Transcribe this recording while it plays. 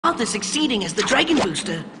rather succeeding as the Dragon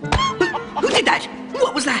Booster. Who did that?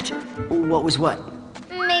 What was that? What was what?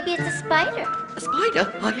 Maybe it's a spider. A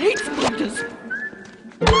spider? I hate spiders.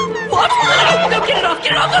 What? No, get it off!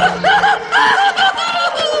 Get it off!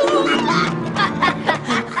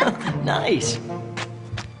 Nice.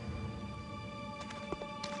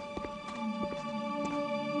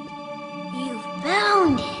 You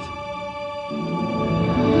found it.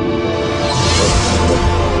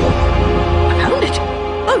 Found it?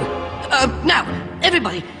 Oh, now,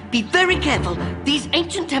 everybody, be very careful. These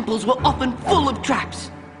ancient temples were often full of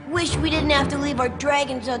traps. Wish we didn't have to leave our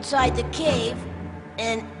dragons outside the cave.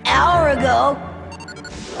 An hour ago.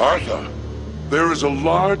 Arthur, there is a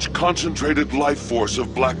large concentrated life force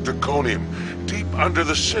of black draconium deep under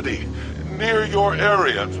the city, near your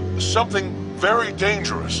area. Something very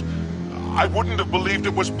dangerous. I wouldn't have believed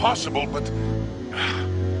it was possible, but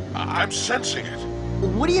I'm sensing it.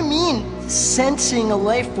 What do you mean, sensing a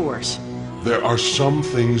life force? There are some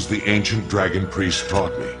things the ancient dragon priest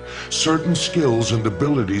taught me. Certain skills and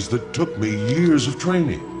abilities that took me years of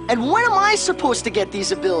training. And when am I supposed to get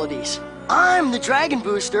these abilities? I'm the Dragon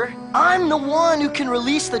Booster. I'm the one who can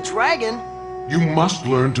release the dragon. You must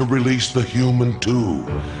learn to release the human, too.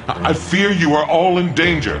 I fear you are all in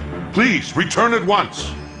danger. Please, return at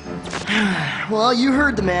once. Well, you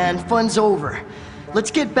heard the man. Fun's over.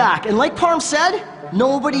 Let's get back. And like Parm said,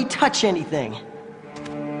 nobody touch anything.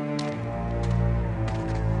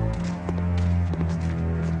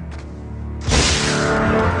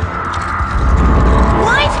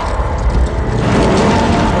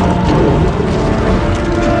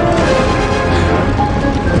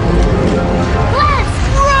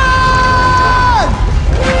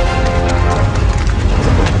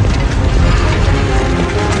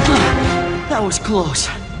 That was close.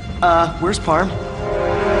 Where's Parm?